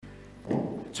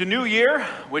It's a new year,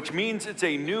 which means it's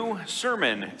a new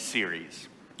sermon series.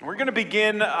 We're going to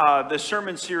begin the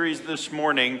sermon series this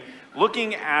morning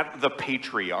looking at the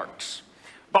patriarchs.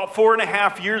 About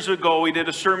 4.5 years ago, we did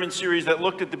a sermon series that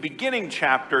looked at the beginning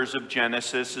chapters of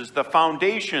Genesis as the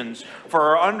foundations for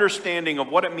our understanding of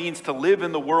what it means to live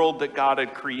in the world that God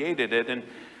had created it. And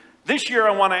this year,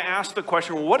 I want to ask the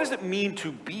question, well, what does it mean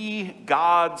to be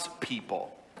God's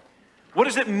people? What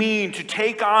does it mean to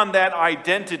take on that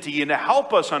identity and to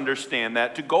help us understand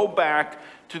that, to go back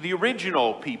to the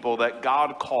original people that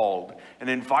God called and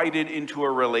invited into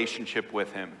a relationship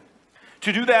with Him?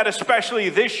 To do that, especially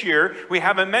this year, we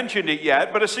haven't mentioned it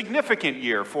yet, but a significant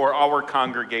year for our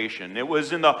congregation. It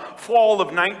was in the fall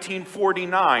of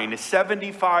 1949,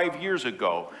 75 years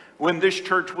ago, when this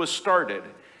church was started.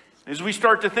 As we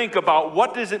start to think about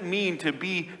what does it mean to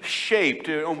be shaped,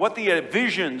 and what the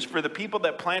visions for the people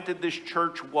that planted this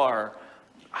church were,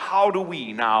 how do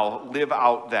we now live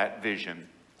out that vision?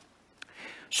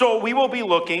 So we will be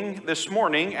looking this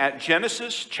morning at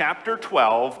Genesis chapter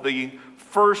 12, the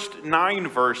first 9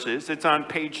 verses. It's on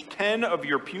page 10 of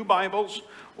your pew Bibles,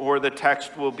 or the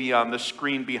text will be on the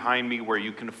screen behind me where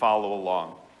you can follow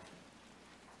along.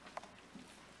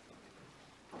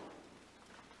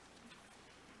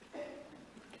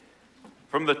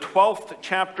 From the 12th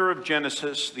chapter of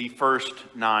Genesis, the first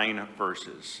 9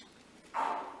 verses.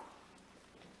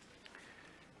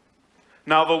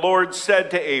 Now the Lord said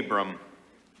to Abram,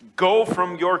 "Go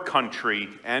from your country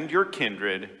and your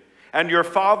kindred and your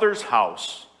father's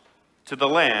house to the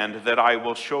land that I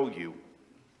will show you.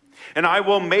 And I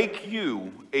will make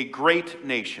you a great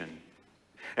nation.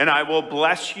 And I will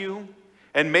bless you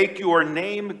and make your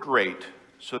name great,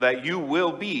 so that you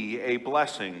will be a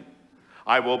blessing.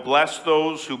 I will bless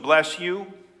those who bless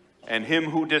you, and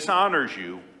him who dishonors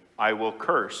you I will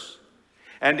curse.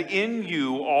 And in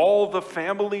you all the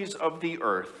families of the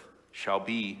earth shall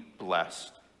be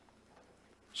blessed."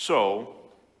 So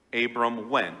Abram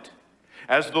went,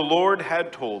 as the Lord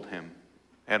had told him,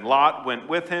 and Lot went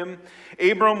with him.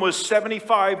 Abram was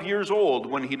 75 years old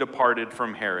when he departed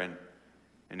from Haran.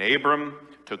 And Abram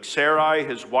took Sarai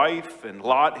his wife, and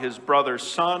Lot his brother's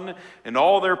son, and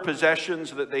all their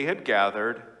possessions that they had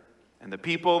gathered, and the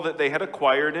people that they had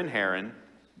acquired in Haran,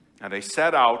 and they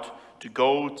set out to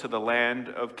go to the land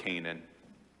of Canaan.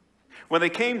 When they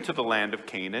came to the land of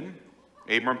Canaan,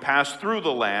 Abram passed through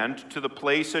the land to the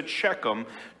place at Shechem,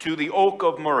 to the oak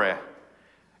of Moreh.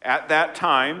 At that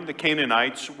time, the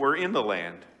Canaanites were in the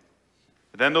land.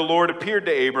 Then the Lord appeared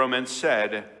to Abram and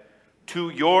said, "To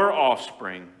your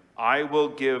offspring I will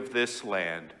give this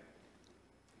land."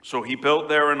 So he built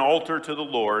there an altar to the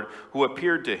Lord who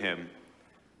appeared to him.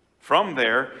 From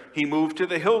there, he moved to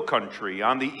the hill country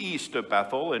on the east of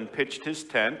Bethel and pitched his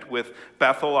tent, with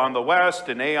Bethel on the west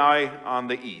and Ai on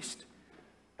the east.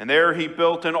 And there he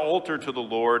built an altar to the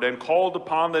Lord and called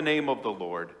upon the name of the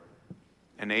Lord.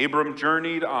 And Abram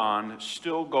journeyed on,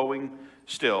 still going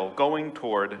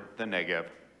toward the Negev.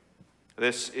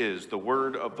 This is the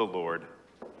word of the Lord.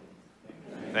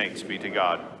 Thanks be to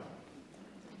God.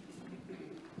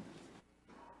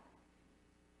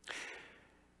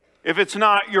 If it's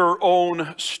not your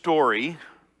own story,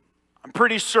 I'm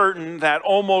pretty certain that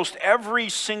almost every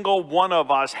single one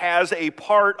of us has a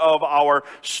part of our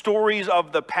stories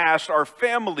of the past, our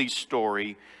family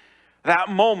story, that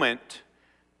moment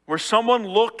where someone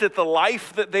looked at the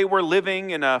life that they were living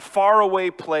in a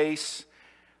faraway place.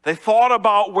 They thought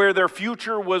about where their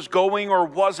future was going or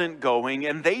wasn't going,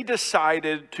 and they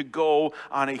decided to go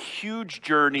on a huge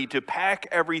journey to pack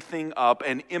everything up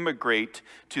and immigrate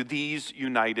to these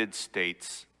United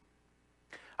States.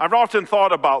 I've often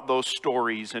thought about those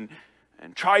stories and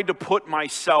tried to put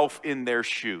myself in their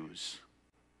shoes.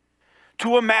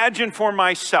 To imagine for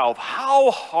myself, how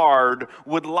hard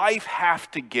would life have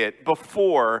to get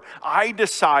before I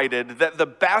decided that the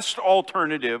best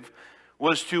alternative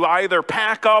was to either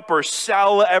pack up or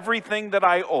sell everything that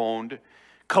I owned,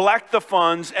 collect the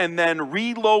funds, and then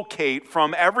relocate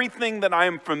from everything that I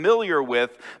am familiar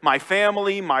with, my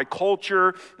family, my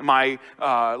culture, my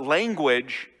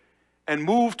language, and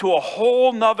move to a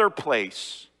whole nother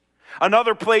place.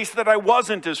 Another place that I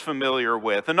wasn't as familiar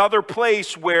with. Another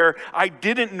place where I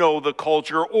didn't know the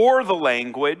culture or the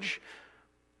language.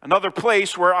 Another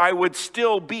place where I would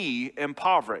still be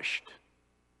impoverished,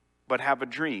 but have a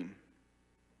dream.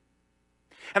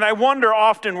 And I wonder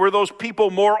often, were those people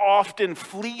more often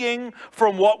fleeing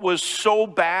from what was so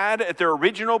bad at their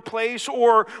original place,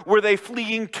 or were they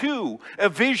fleeing to a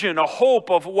vision, a hope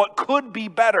of what could be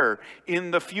better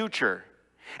in the future?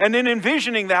 And in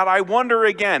envisioning that, I wonder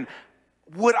again,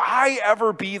 would I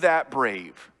ever be that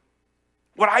brave?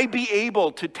 Would I be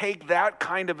able to take that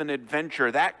kind of an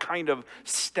adventure, that kind of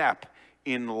step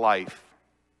in life?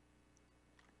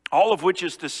 All of which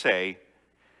is to say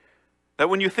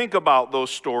that when you think about those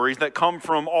stories that come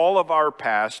from all of our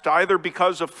past, either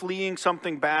because of fleeing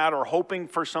something bad or hoping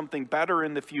for something better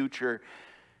in the future,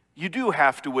 you do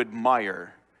have to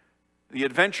admire the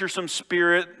adventuresome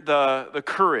spirit, the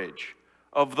courage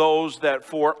of those that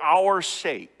for our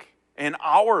sake and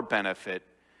our benefit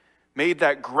made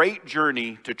that great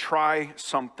journey to try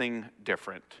something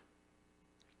different.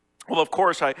 Well, of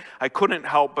course, I couldn't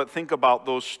help but think about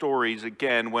those stories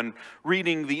again when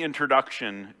reading the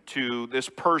introduction to this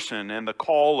person and the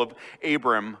call of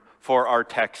Abram for our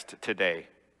text today.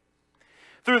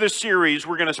 Through this series,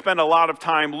 we're going to spend a lot of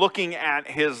time looking at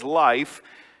his life.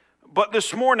 But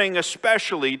this morning,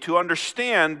 especially, to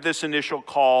understand this initial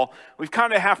call, we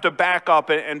kind of have to back up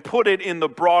and put it in the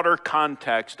broader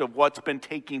context of what's been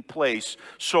taking place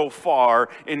so far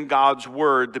in God's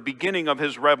Word, the beginning of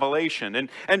his revelation.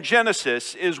 And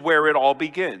Genesis is where it all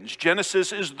begins.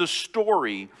 Genesis is the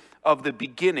story of the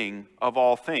beginning of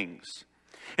all things.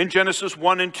 In Genesis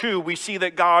 1 and 2, we see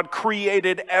that God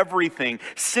created everything.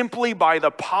 Simply by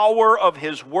the power of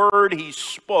his word, he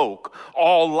spoke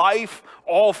all life,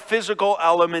 all physical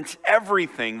elements,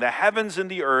 everything, the heavens and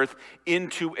the earth,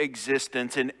 into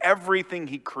existence. And everything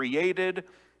he created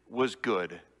was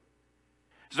good.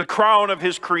 As the crown of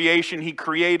his creation, he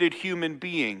created human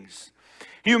beings.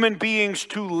 Human beings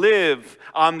to live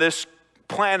on this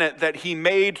planet that he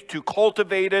made, to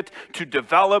cultivate it, to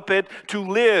develop it, to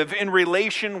live in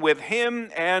relation with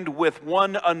him and with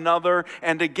one another.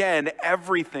 And again,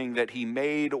 everything that he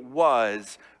made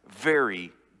was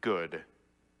very good.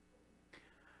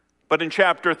 But in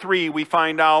chapter 3, we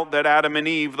find out that Adam and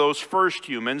Eve, those first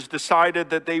humans,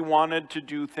 decided that they wanted to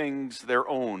do things their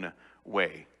own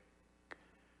way.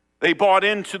 They bought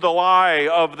into the lie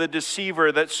of the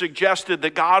deceiver that suggested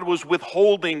that God was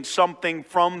withholding something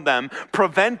from them,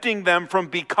 preventing them from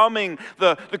becoming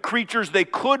the creatures they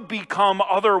could become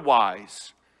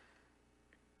otherwise.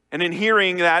 And in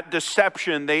hearing that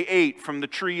deception, they ate from the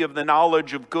tree of the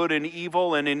knowledge of good and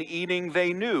evil, and in eating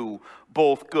they knew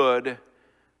both good,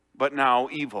 but now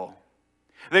evil.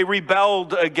 They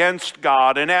rebelled against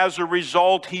God, and as a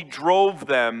result, he drove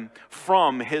them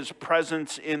from his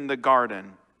presence in the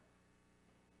garden.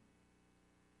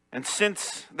 And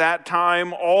since that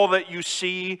time, all that you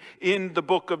see in the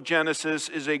book of Genesis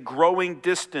is a growing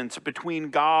distance between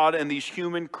God and these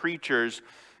human creatures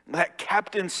that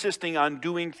kept insisting on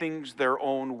doing things their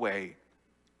own way.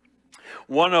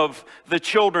 One of the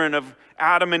children of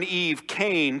Adam and Eve,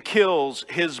 Cain, kills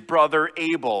his brother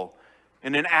Abel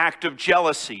in an act of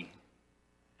jealousy.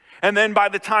 And then by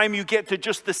the time you get to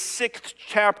just the 6th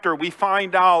chapter, we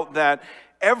find out that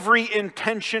every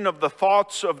intention of the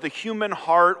thoughts of the human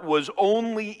heart was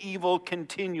only evil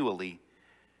continually.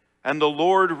 And the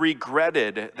Lord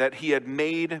regretted that he had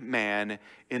made man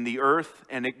in the earth,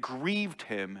 and it grieved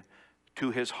him to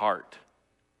his heart.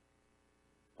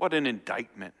 What an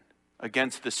indictment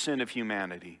against the sin of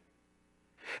humanity.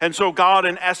 And so God,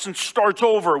 in essence, starts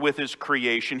over with his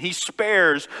creation. He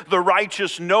spares the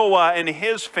righteous Noah and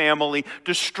his family,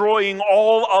 destroying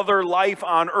all other life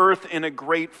on earth in a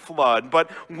great flood. But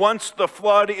once the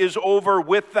flood is over,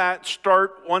 with that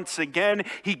start once again,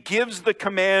 he gives the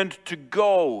command to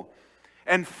go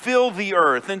and fill the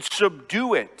earth and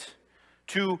subdue it,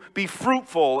 to be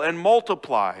fruitful and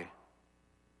multiply.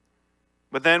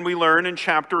 But then we learn in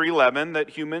chapter 11 that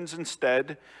humans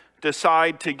instead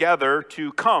decide together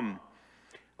to come.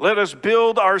 Let us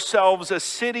build ourselves a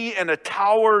city and a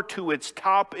tower to its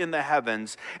top in the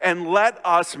heavens, and let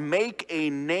us make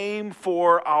a name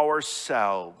for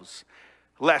ourselves,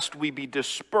 lest we be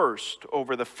dispersed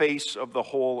over the face of the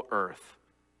whole earth.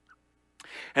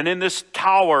 And in this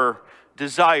tower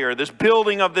desire, this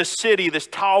building of this city, this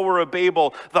Tower of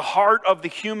Babel, the heart of the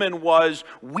human was,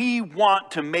 we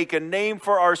want to make a name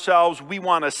for ourselves. We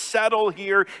want to settle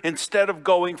here instead of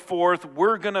going forth.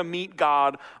 We're going to meet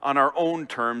God on our own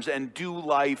terms and do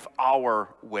life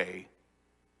our way.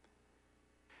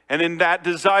 And in that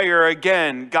desire,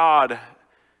 again, God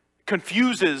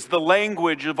confuses the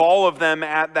language of all of them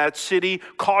at that city,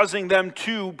 causing them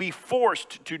to be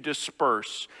forced to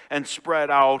disperse and spread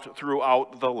out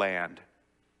throughout the land.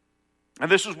 And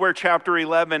this is where chapter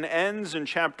 11 ends and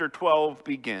chapter 12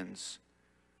 begins.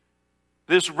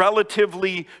 This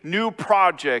relatively new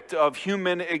project of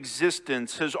human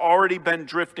existence has already been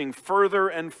drifting further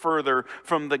and further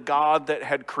from the God that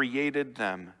had created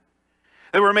them.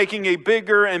 They were making a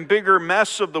bigger and bigger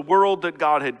mess of the world that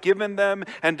God had given them,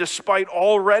 and despite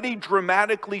already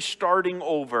dramatically starting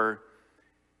over,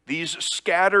 these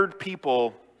scattered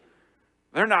people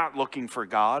They're not looking for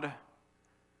God.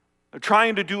 They're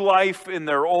trying to do life in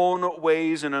their own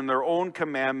ways and in their own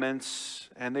commandments,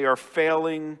 and they are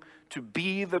failing to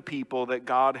be the people that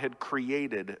God had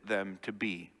created them to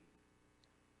be.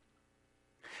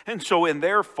 And so in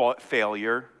their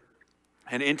failure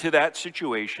and into that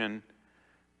situation,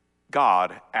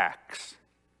 God acts.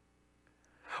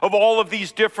 Of all of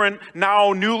these different,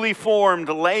 now newly formed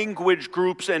language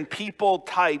groups and people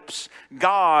types,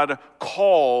 God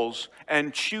calls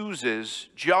and chooses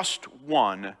just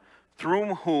one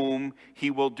through whom he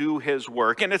will do his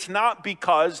work. And it's not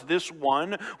because this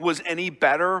one was any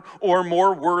better or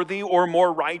more worthy or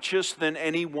more righteous than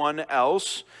anyone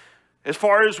else. As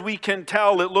far as we can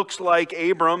tell, it looks like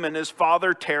Abram and his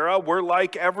father Terah were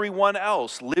like everyone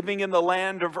else, living in the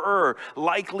land of Ur,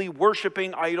 likely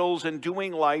worshiping idols and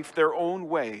doing life their own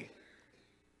way.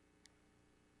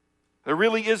 There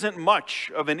really isn't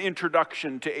much of an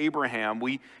introduction to Abram.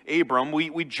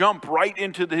 We jump right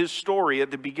into his story at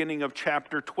the beginning of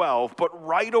chapter 12, but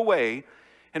right away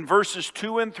in verses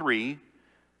 2 and 3,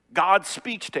 God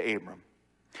speaks to Abram.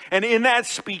 And in that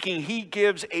speaking, he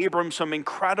gives Abram some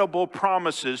incredible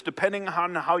promises, depending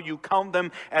on how you count them,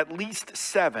 at least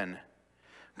 7.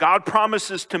 God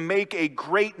promises to make a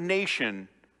great nation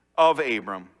of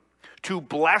Abram, to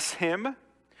bless him,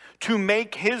 to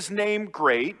make his name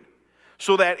great,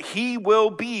 so that he will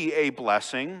be a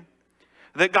blessing,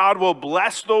 that God will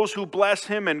bless those who bless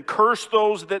him and curse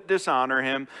those that dishonor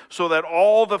him, so that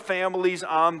all the families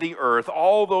on the earth,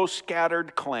 all those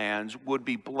scattered clans, would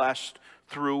be blessed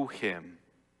through him.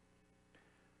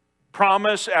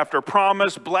 Promise after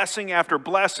promise, blessing after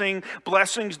blessing,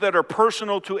 blessings that are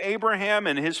personal to Abraham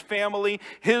and his family,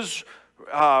 his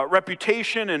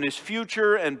reputation and his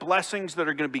future, and blessings that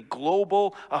are going to be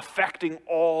global, affecting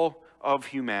all of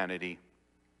humanity.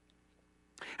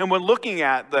 And when looking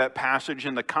at that passage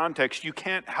in the context, you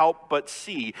can't help but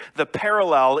see the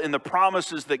parallel in the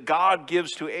promises that God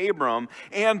gives to Abram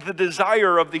and the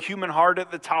desire of the human heart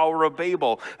at the Tower of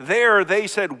Babel. There they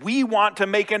said, we want to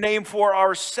make a name for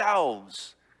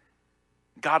ourselves.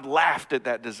 God laughed at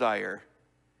that desire.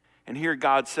 And here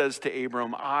God says to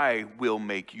Abram, I will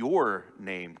make your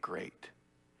name great.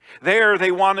 There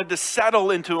they wanted to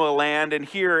settle into a land, and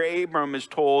here Abram is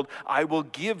told, I will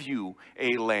give you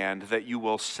a land that you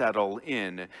will settle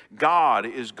in. God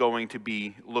is going to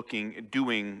be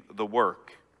doing the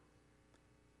work.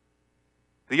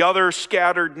 The other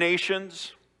scattered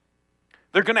nations,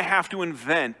 they're going to have to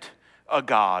invent a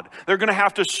God. They're going to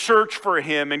have to search for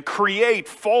him and create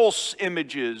false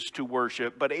images to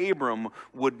worship, but Abram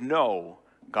would know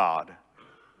God.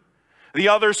 The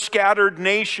other scattered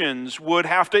nations would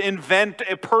have to invent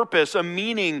a purpose, a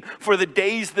meaning for the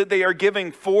days that they are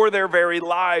giving for their very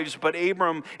lives. But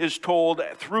Abram is told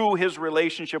through his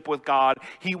relationship with God,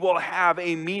 he will have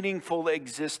a meaningful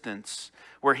existence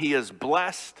where he is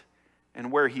blessed and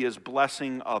where he is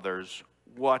blessing others.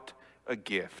 What a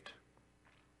gift.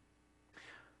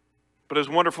 But as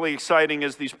wonderfully exciting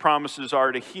as these promises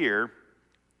are to hear,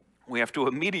 we have to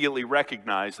immediately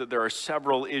recognize that there are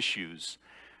several issues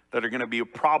that are going to be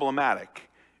problematic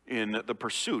in the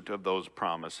pursuit of those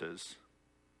promises.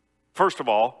 First of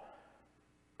all,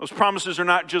 those promises are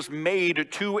not just made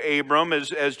to Abram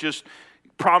as just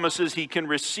promises he can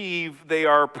receive. They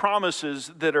are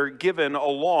promises that are given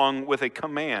along with a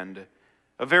command,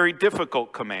 a very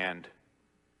difficult command.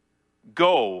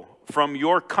 Go from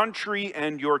your country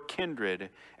and your kindred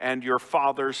and your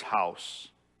father's house.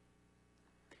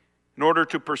 In order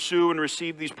to pursue and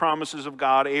receive these promises of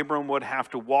God, Abram would have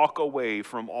to walk away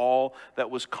from all that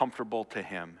was comfortable to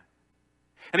him.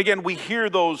 And again, we hear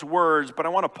those words, but I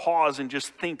want to pause and just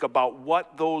think about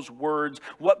what those words,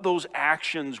 what those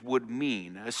actions would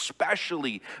mean,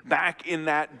 especially back in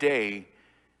that day.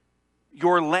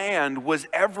 Your land was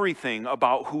everything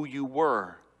about who you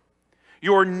were.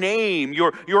 Your name,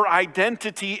 your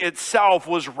identity itself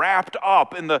was wrapped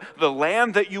up in the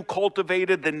land that you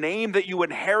cultivated, the name that you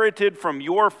inherited from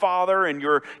your father and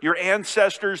your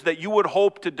ancestors that you would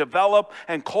hope to develop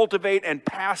and cultivate and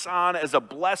pass on as a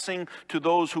blessing to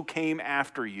those who came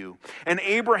after you. And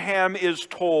Abraham is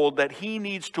told that he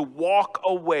needs to walk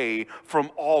away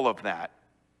from all of that.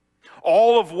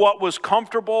 All of what was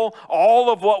comfortable,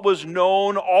 all of what was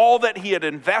known, all that he had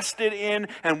invested in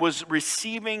and was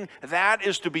receiving, that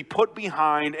is to be put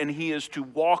behind, and he is to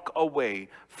walk away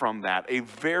from that. A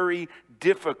very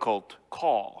difficult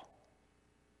call,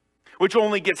 which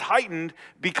only gets heightened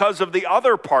because of the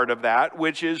other part of that,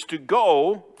 which is to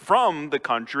go from the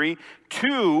country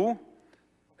to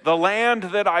the land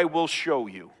that I will show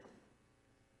you.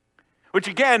 Which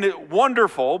again,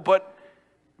 wonderful, but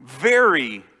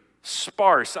very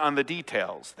sparse on the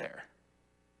details there.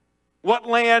 What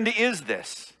land is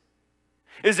this?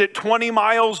 Is it 20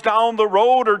 miles down the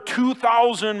road or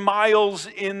 2,000 miles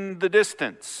in the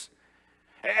distance?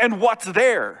 And what's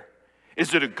there?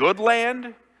 Is it a good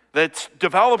land that's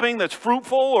developing, that's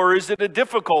fruitful, or is it a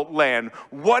difficult land?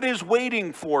 What is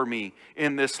waiting for me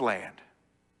in this land?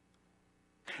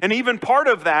 And even part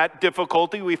of that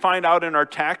difficulty we find out in our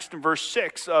text in verse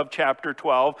 6 of chapter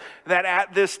 12, that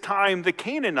at this time the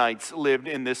Canaanites lived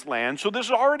in this land. So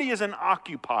this already is an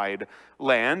occupied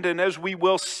land, and as we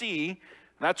will see,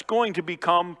 that's going to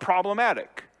become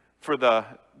problematic for the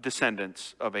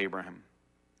descendants of Abraham.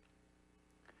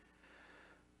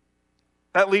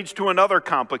 That leads to another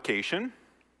complication.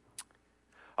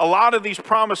 A lot of these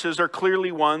promises are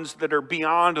clearly ones that are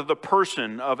beyond the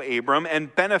person of Abram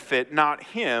and benefit not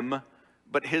him,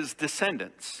 but his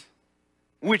descendants,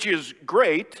 which is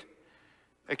great,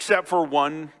 except for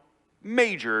one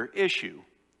major issue.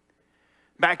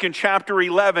 Back in chapter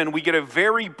 11, we get a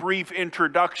very brief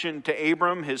introduction to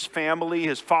Abram, his family,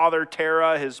 his father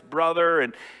Terah, his brother,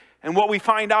 and what we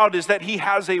find out is that he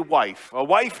has a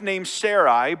wife named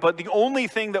Sarai, but the only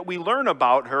thing that we learn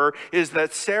about her is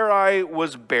that Sarai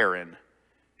was barren.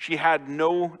 She had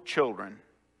no children.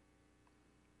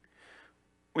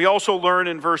 We also learn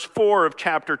in verse 4 of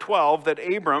chapter 12 that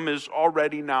Abram is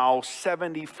already now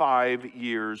 75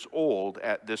 years old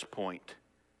at this point.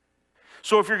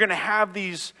 So if you're going to have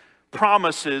these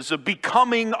promises of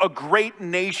becoming a great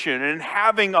nation and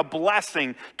having a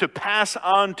blessing to pass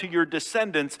on to your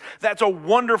descendants, that's a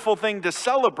wonderful thing to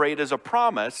celebrate as a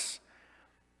promise.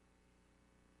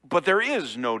 But there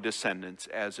is no descendants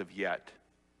as of yet.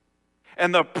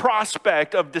 And the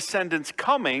prospect of descendants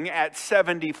coming at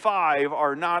 75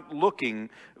 are not looking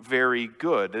very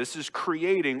good. This is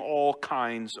creating all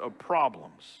kinds of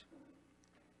problems.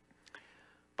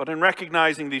 But in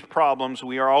recognizing these problems,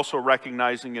 we are also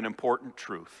recognizing an important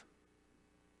truth.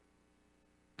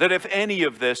 That if any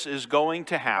of this is going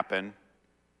to happen,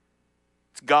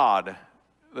 it's God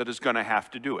that is going to have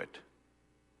to do it.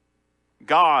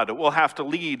 God will have to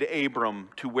lead Abram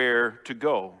to where to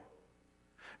go.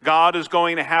 God is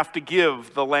going to have to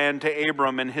give the land to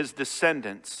Abram and his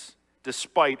descendants,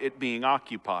 despite it being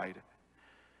occupied.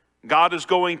 God is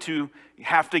going to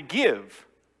have to give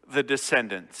the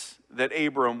descendants that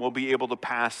Abram will be able to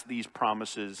pass these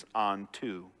promises on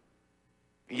to.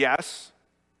 Yes,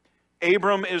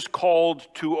 Abram is called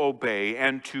to obey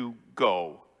and to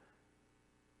go.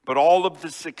 But all of the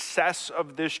success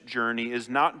of this journey is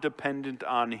not dependent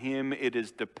on him, it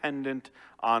is dependent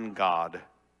on God.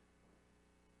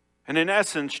 And in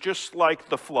essence, just like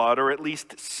the flood, or at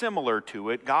least similar to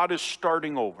it, God is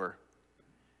starting over.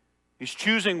 He's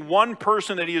choosing one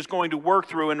person that he is going to work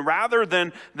through, and rather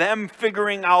than them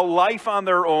figuring out life on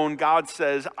their own, God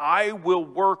says, I will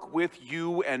work with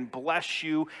you and bless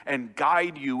you and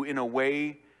guide you in a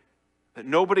way that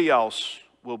nobody else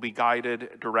will be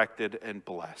guided, directed, and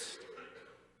blessed.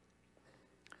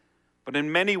 But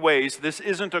in many ways, this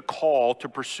isn't a call to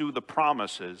pursue the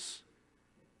promises.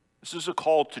 This is a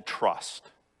call to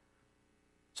trust.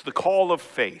 It's the call of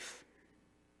faith.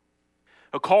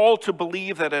 A call to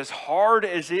believe that as hard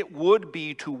as it would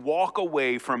be to walk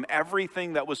away from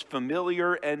everything that was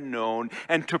familiar and known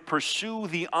and to pursue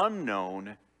the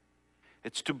unknown,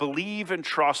 it's to believe and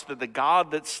trust that the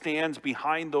God that stands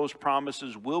behind those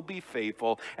promises will be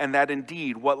faithful, and that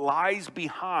indeed what lies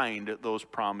behind those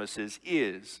promises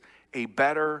is a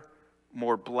better,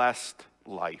 more blessed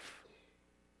life.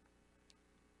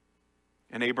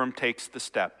 And Abram takes the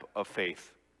step of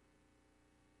faith.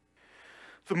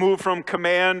 The move from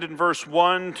command in verse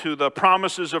 1 to the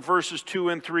promises of verses 2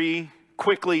 and 3,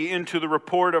 quickly into the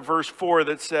report of verse 4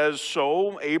 that says,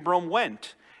 so Abram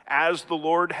went as the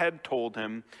Lord had told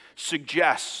him,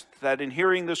 suggests that in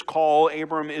hearing this call,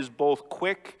 Abram is both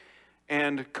quick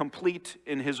and complete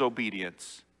in his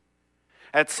obedience.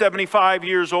 At 75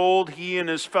 years old, he and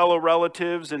his fellow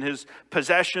relatives and his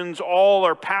possessions all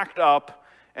are packed up,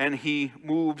 and he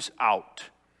moves out.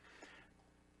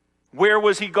 Where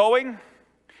was he going?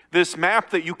 This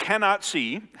map that you cannot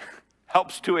see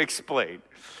helps to explain.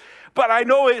 But I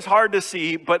know it's hard to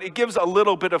see, but it gives a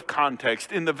little bit of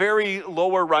context. In the very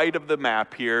lower right of the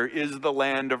map here is the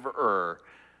land of Ur.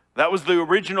 That was the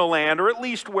original land, or at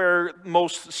least where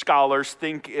most scholars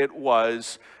think it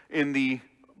was, in the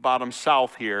bottom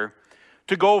south here.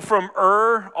 To go from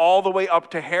Ur all the way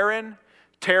up to Haran,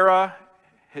 Terah,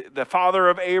 the father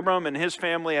of Abram, and his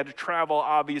family had to travel,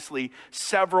 obviously,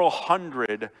 several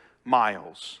hundred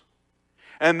miles.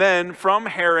 And then from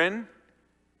Haran,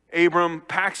 Abram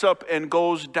packs up and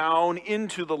goes down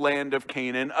into the land of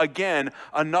Canaan. Again,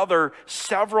 another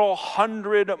several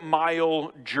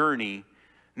 100-mile journey,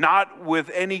 not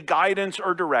with any guidance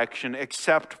or direction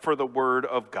except for the word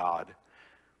of God.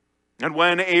 And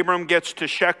when Abram gets to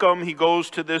Shechem, he goes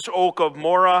to this oak of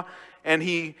Moreh, and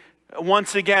he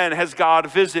once again has God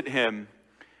visit him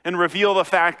and reveal the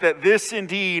fact that this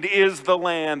indeed is the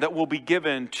land that will be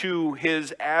given to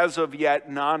his as of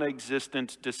yet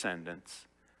non-existent descendants.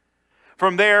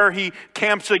 From there, he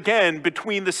camps again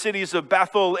between the cities of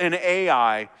Bethel and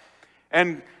Ai.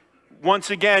 And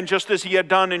once again, just as he had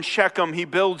done in Shechem, he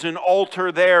builds an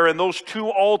altar there. And those two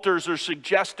altars are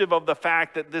suggestive of the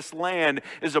fact that this land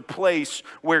is a place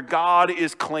where God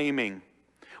is claiming,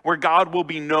 where God will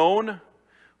be known,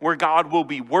 where God will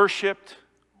be worshiped,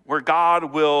 where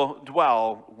God will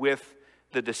dwell with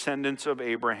the descendants of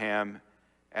Abraham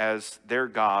as their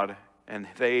God and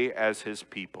they as his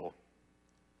people.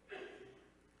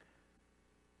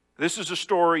 This is a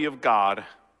story of God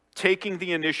taking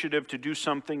the initiative to do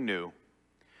something new,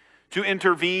 to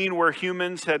intervene where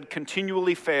humans had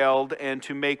continually failed, and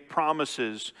to make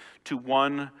promises to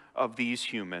one of these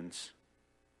humans.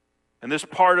 And this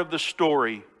part of the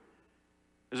story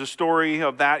is a story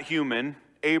of that human,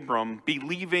 Abram,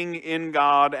 believing in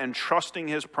God and trusting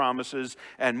his promises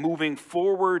and moving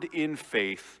forward in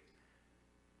faith,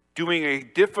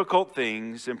 doing difficult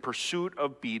things in pursuit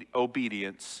of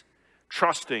obedience,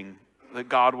 trusting that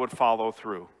God would follow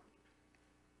through.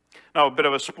 Now, a bit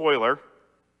of a spoiler,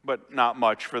 but not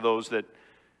much for those that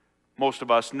most of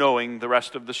us knowing the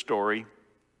rest of the story.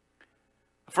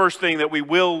 The first thing that we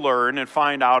will learn and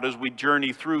find out as we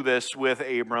journey through this with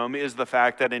Abram is the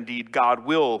fact that indeed God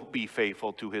will be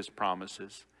faithful to his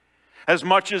promises. As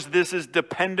much as this is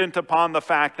dependent upon the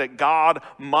fact that God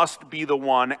must be the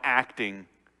one acting,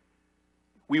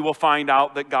 we will find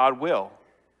out that God will.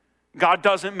 God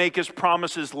doesn't make his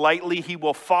promises lightly. He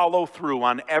will follow through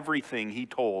on everything he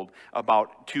told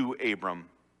about to Abram.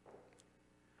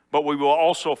 But we will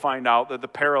also find out that the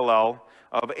parallel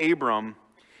of Abram,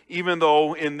 even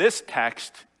though in this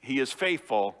text he is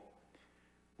faithful,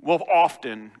 will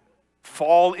often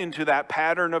fall into that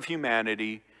pattern of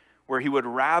humanity where he would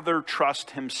rather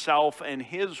trust himself and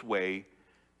his way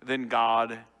than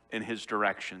God and his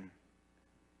direction.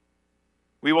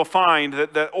 We will find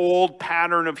that the old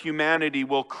pattern of humanity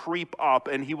will creep up,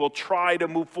 and he will try to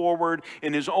move forward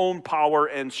in his own power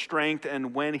and strength,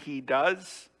 and when he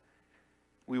does,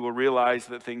 we will realize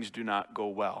that things do not go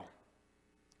well.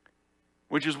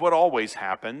 Which is what always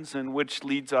happens, and which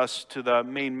leads us to the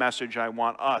main message I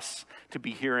want us to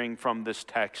be hearing from this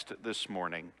text this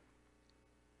morning.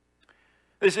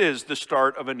 This is the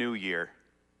start of a new year.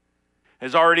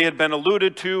 As already had been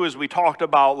alluded to, as we talked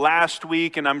about last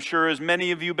week, and I'm sure as many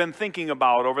of you have been thinking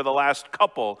about over the last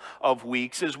couple of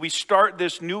weeks, as we start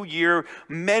this new year,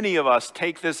 many of us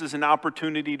take this as an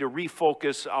opportunity to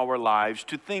refocus our lives,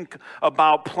 to think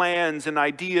about plans and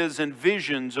ideas and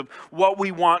visions of what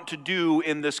we want to do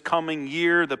in this coming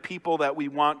year, the people that we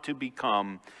want to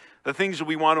become, the things that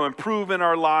we want to improve in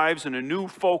our lives, and a new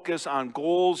focus on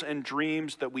goals and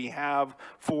dreams that we have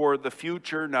for the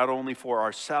future, not only for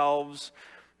ourselves,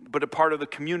 but a part of the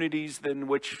communities in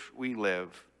which we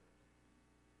live.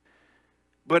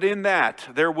 But in that,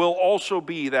 there will also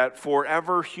be that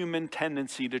forever human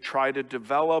tendency to try to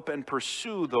develop and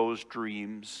pursue those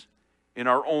dreams in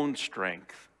our own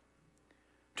strength,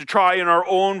 to try in our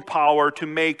own power to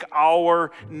make our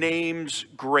names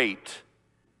great,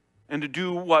 and to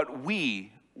do what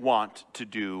we want to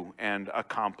do and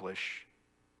accomplish.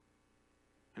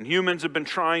 And humans have been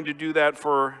trying to do that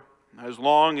for as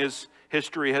long as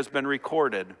history has been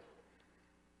recorded.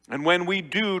 And when we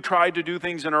do try to do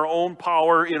things in our own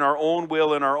power, in our own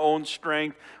will, in our own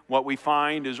strength, what we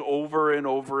find is over and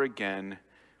over again,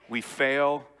 we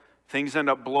fail, things end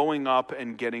up blowing up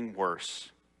and getting worse.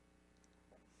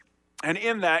 And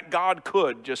in that, God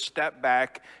could just step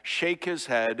back, shake his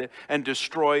head, and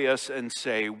destroy us and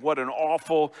say, what an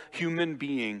awful human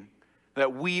being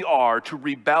that we are to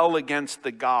rebel against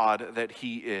the God that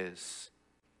he is.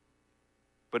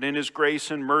 But in his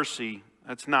grace and mercy,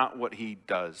 that's not what he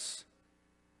does.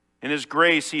 In his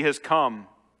grace, he has come.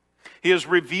 He has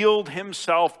revealed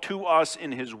himself to us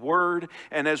in his word,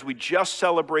 and as we just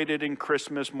celebrated in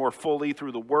Christmas, more fully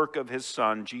through the work of his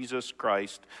Son, Jesus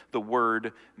Christ, the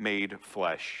Word made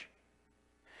flesh.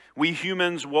 We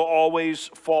humans will always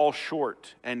fall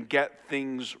short and get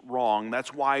things wrong.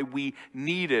 That's why we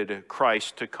needed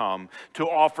Christ to come, to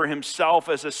offer himself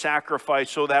as a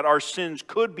sacrifice so that our sins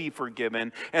could be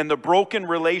forgiven and the broken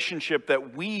relationship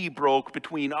that we broke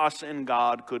between us and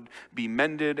God could be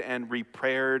mended and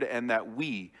repaired, and that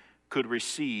we could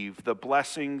receive the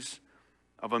blessings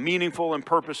of a meaningful and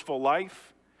purposeful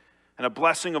life and a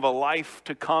blessing of a life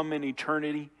to come in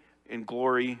eternity in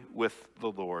glory with the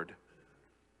Lord.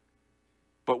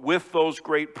 But with those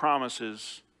great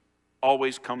promises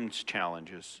always comes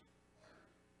challenges.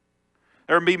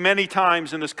 There will be many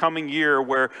times in this coming year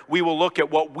where we will look at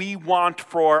what we want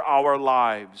for our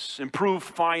lives: improved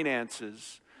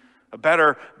finances, a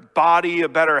better body, a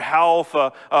better health,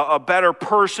 a better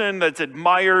person that's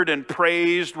admired and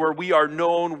praised, where we are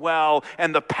known well,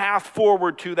 and the path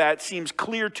forward to that seems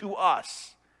clear to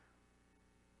us.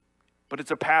 But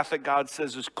it's a path that God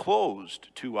says is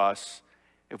closed to us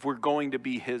if we're going to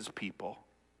be his people.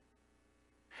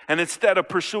 And instead of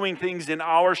pursuing things in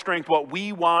our strength, what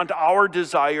we want, our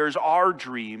desires, our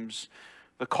dreams,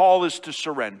 the call is to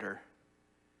surrender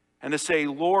and to say,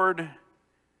 Lord,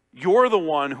 you're the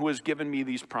one who has given me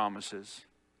these promises.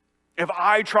 If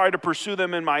I try to pursue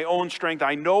them in my own strength,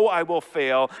 I know I will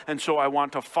fail, and so I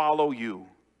want to follow you,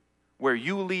 where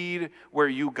you lead, where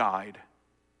you guide.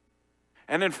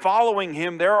 And in following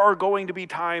him, there are going to be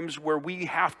times where we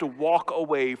have to walk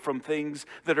away from things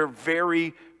that are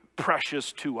very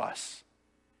precious to us.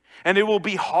 And it will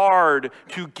be hard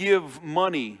to give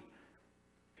money.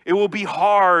 It will be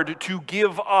hard to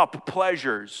give up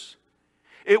pleasures.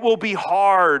 It will be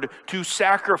hard to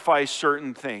sacrifice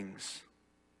certain things.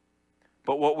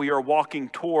 But what we are walking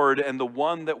toward and the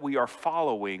one that we are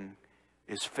following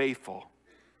is faithful.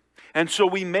 And so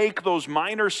we make those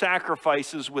minor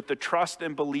sacrifices with the trust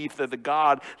and belief that the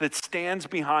God that stands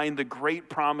behind the great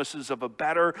promises of a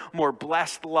better, more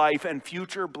blessed life and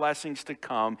future blessings to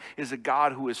come is a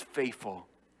God who is faithful.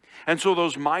 And so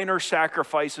those minor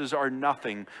sacrifices are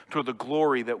nothing to the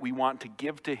glory that we want to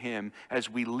give to him as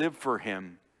we live for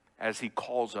him, as he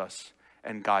calls us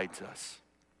and guides us.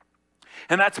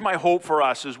 And that's my hope for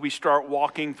us as we start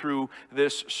walking through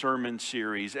this sermon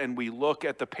series and we look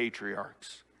at the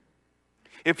patriarchs.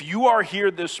 If you are here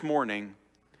this morning,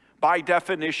 by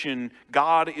definition,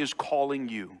 God is calling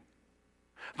you.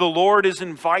 The Lord is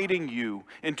inviting you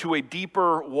into a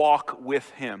deeper walk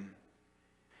with him.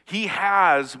 He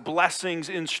has blessings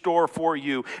in store for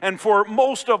you. And for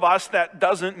most of us, that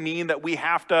doesn't mean that we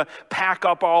have to pack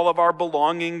up all of our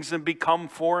belongings and become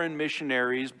foreign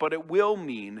missionaries, but it will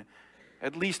mean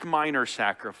at least minor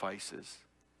sacrifices.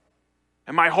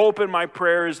 And my hope and my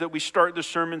prayer is that we start the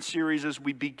sermon series as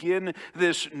we begin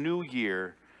this new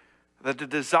year, that the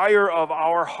desire of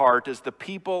our heart as the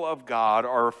people of God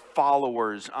are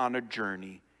followers on a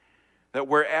journey, that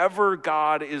wherever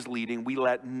God is leading, we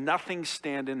let nothing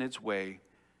stand in its way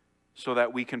so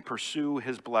that we can pursue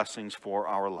his blessings for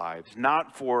our lives,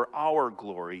 not for our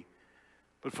glory,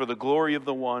 but for the glory of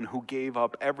the one who gave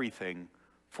up everything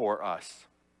for us.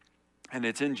 And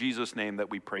it's in Jesus' name that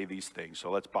we pray these things.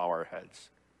 So let's bow our heads.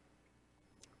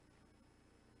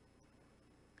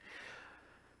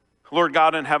 Lord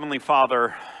God and Heavenly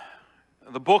Father,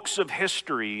 the books of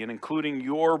history, and including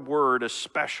your word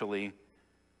especially,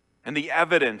 and the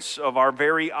evidence of our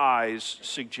very eyes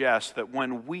suggest that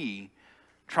when we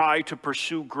try to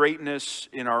pursue greatness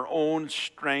in our own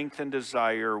strength and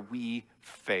desire, we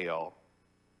fail.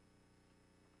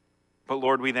 But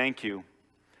Lord, we thank you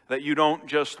that you don't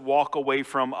just walk away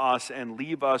from us and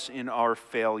leave us in our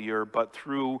failure, but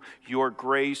through your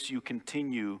grace you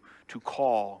continue to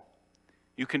call,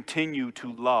 you continue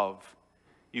to love,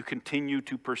 you continue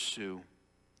to pursue.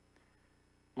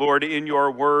 Lord, in your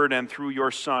word and through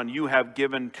your Son, you have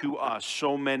given to us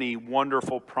so many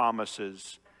wonderful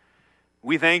promises.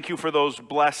 We thank you for those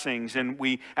blessings, and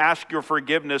we ask your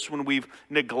forgiveness when we've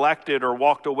neglected or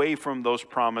walked away from those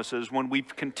promises, when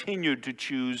we've continued to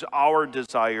choose our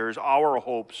desires, our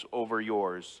hopes over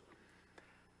yours.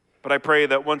 But I pray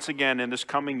that once again in this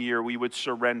coming year we would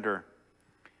surrender,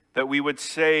 that we would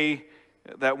say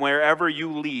that wherever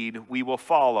you lead, we will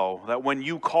follow, that when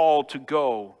you call to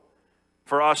go,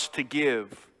 for us to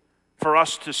give, for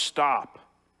us to stop,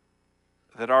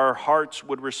 that our hearts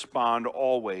would respond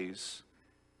always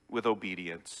with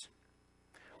obedience.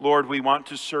 Lord, we want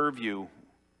to serve you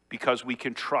because we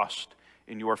can trust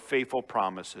in your faithful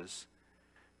promises.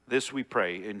 This we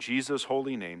pray in Jesus'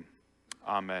 holy name.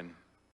 Amen.